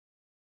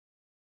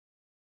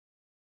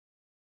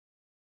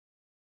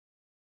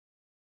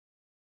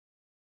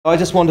I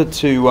just wanted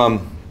to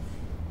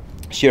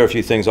share a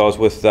few things. I was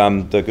with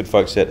the good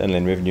folks at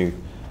Inland Revenue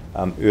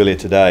earlier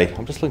today.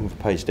 I'm just looking for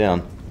page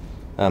down,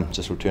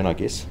 just return I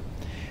guess.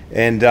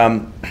 And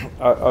I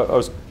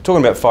was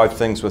talking about 5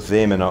 things with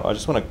them, and I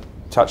just want to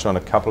touch on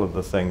a couple of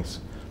the things.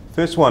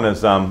 First one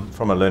is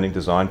from a learning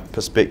design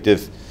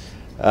perspective.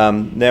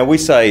 Now we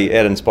say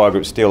at Inspire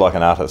Group, steal like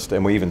an artist,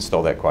 and we even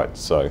stole that quote,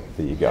 so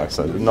there you go.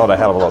 So not a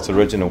hell of a lot's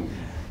original.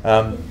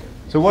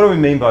 So what do we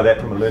mean by that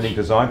from a learning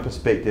design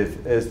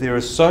perspective is there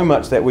is so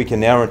much that we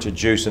can now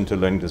introduce into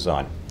learning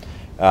design.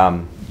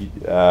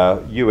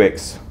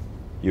 UX,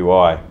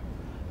 UI,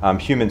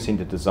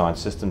 human-centered design,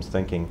 systems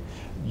thinking,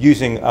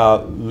 using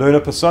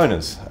learner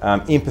personas,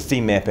 empathy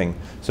mapping.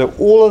 So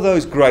all of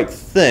those great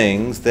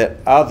things that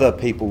other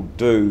people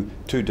do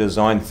to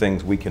design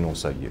things we can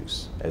also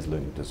use as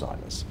learning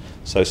designers.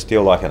 So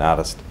steal like an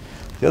artist.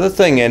 The other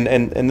thing,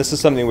 and this is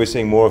something we're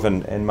seeing more of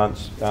in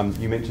months,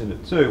 you mentioned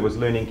it too, was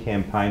learning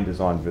campaign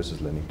design versus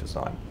learning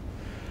design.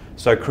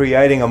 So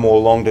creating a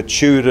more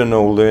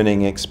longitudinal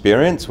learning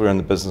experience. We're in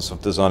the business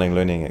of designing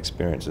learning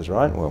experiences,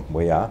 right? Well,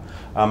 we are.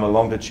 A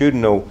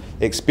longitudinal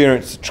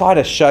experience to try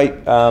to shape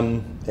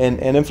and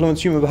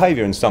influence human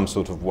behaviour in some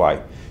sort of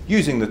way,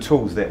 using the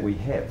tools that we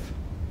have.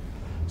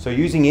 So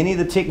using any of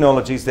the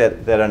technologies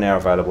that are now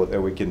available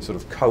that we can sort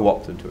of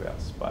co-opt into our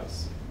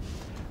space.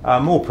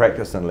 More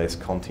practice and less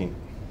content.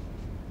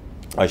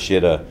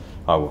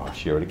 I will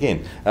share it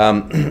again.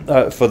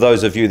 For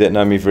those of you that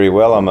know me very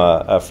well, I'm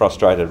a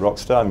frustrated rock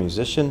star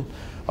musician.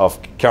 I've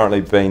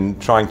currently been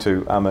trying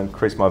to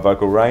increase my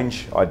vocal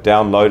range. I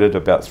downloaded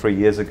about 3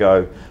 years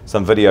ago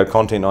some video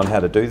content on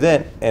how to do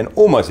that, and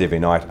almost every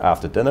night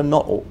after dinner,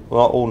 not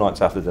all nights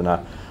after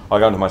dinner, I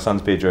go into my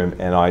son's bedroom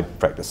and I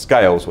practice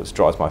scales, which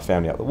drives my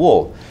family up the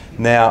wall.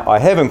 Now, I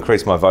have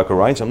increased my vocal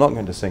range. I'm not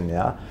going to sing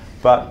now,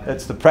 but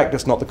it's the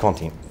practice, not the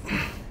content.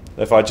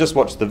 If I just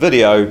watched the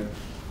video,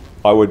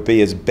 I would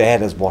be as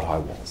bad as what I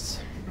was.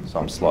 So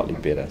I'm slightly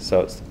better,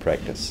 so it's the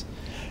practice.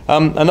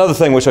 Another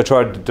thing which I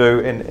tried to do,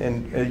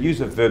 and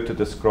use a verb to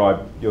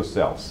describe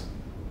yourselves.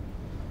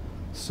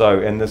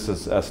 So, and this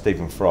is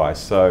Stephen Fry.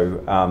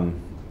 So,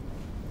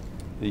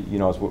 you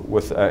know, I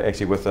was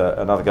actually with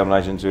another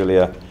government agent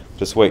earlier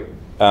this week.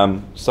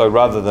 So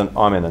rather than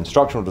I'm an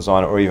instructional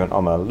designer or even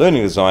I'm a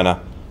learning designer,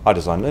 I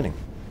design learning.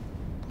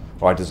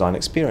 Or I design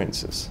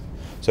experiences.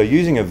 So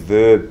using a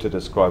verb to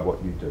describe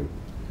what you do.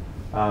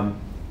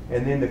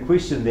 And then the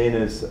question then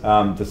is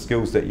the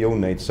skills that you'll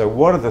need. So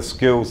what are the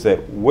skills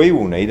that we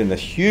will need and the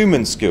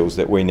human skills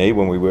that we need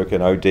when we work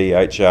in OD,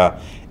 HR,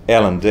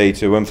 L&D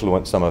to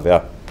influence some of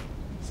our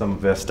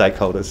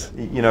stakeholders?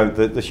 You know,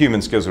 the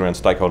human skills around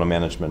stakeholder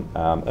management,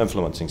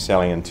 influencing,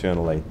 selling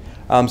internally.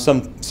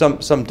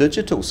 Some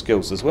digital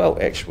skills as well,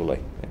 actually,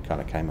 that kind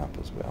of came up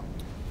as well.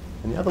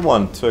 And the other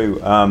one too,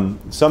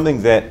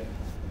 something that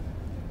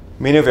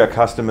many of our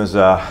customers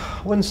are,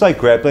 I wouldn't say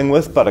grappling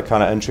with, but are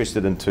kind of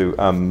interested into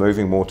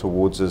moving more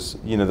towards is,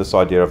 you know, this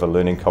idea of a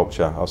learning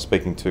culture. I was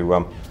speaking to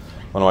one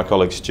of my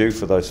colleagues, Stu,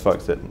 for those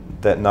folks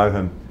that know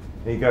him.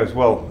 He goes,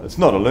 well, it's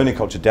not a learning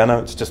culture,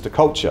 Dano, it's just a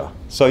culture.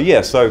 So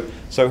yeah,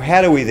 so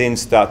how do we then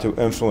start to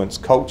influence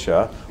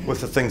culture with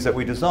the things that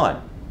we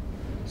design?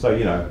 So,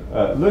 you know,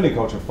 learning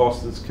culture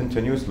fosters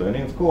continuous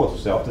learning, of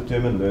course,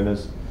 self-determined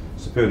learners,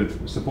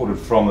 supported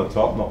from the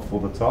top, not for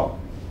the top.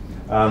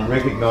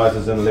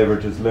 Recognises and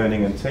leverages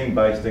learning and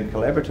team-based and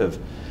collaborative.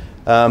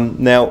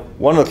 Now,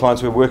 one of the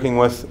clients we're working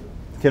with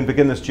can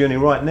begin this journey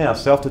right now.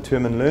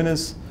 Self-determined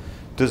learners,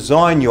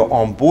 design your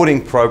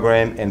onboarding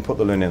program and put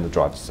the learner in the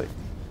driver's seat.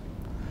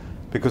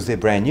 Because they're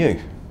brand new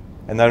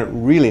and they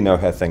don't really know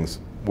how things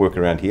work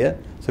around here.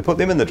 So put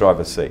them in the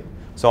driver's seat.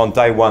 So on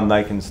day one,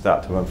 they can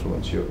start to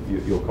influence your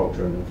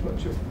culture and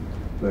influence your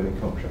learning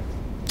culture.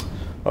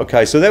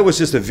 Okay, so that was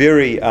just a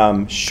very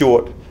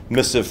short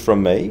missive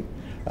from me.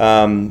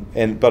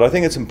 But I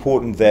think it's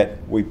important that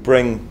we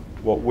bring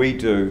what we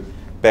do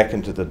back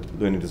into the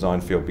learning design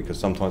field, because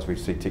sometimes we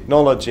see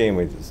technology and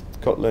we've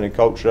got learning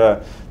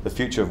culture, the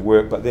future of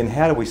work, but then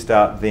how do we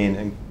start then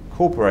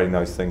incorporating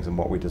those things in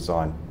what we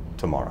design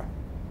tomorrow?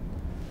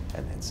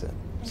 And that's it.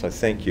 So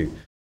thank you.